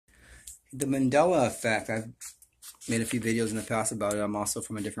The Mandela effect, I've made a few videos in the past about it. I'm also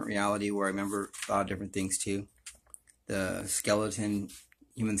from a different reality where I remember a lot of different things too. The skeleton,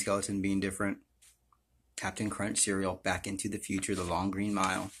 human skeleton being different. Captain Crunch cereal, Back into the Future, The Long Green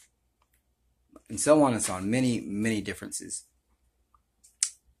Mile, and so on and so on. Many, many differences.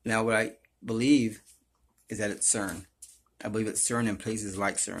 Now, what I believe is that it's Cern. I believe it's Cern in places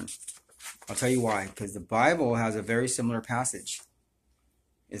like Cern. I'll tell you why. Because the Bible has a very similar passage.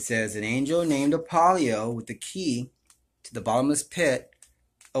 It says, an angel named Apollyo with the key to the bottomless pit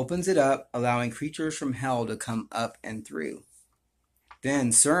opens it up, allowing creatures from hell to come up and through.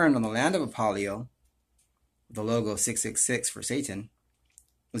 Then Cern, on the land of Apollyo, the logo 666 for Satan,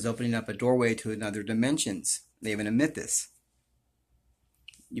 was opening up a doorway to another dimensions. They even admit this.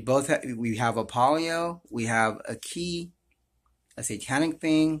 We have Apollyo, we have a key, a satanic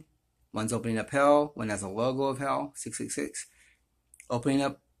thing. One's opening up hell, one has a logo of hell, 666. Opening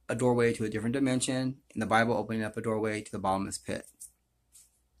up a doorway to a different dimension. In the Bible, opening up a doorway to the bottomless pit.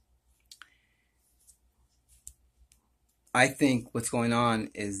 I think what's going on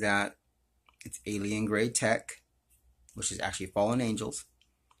is that it's alien grade tech, which is actually fallen angels.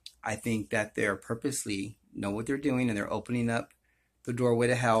 I think that they're purposely know what they're doing and they're opening up the doorway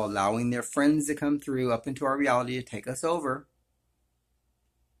to hell, allowing their friends to come through up into our reality to take us over.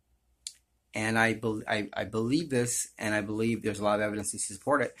 And I believe this, and I believe there's a lot of evidence to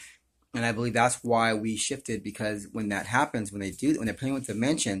support it. And I believe that's why we shifted, because when that happens, when they're playing with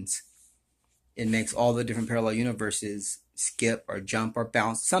dimensions, it makes all the different parallel universes skip or jump or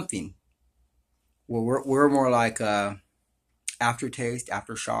bounce something. We're more like aftertaste,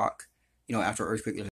 aftershock, after earthquake.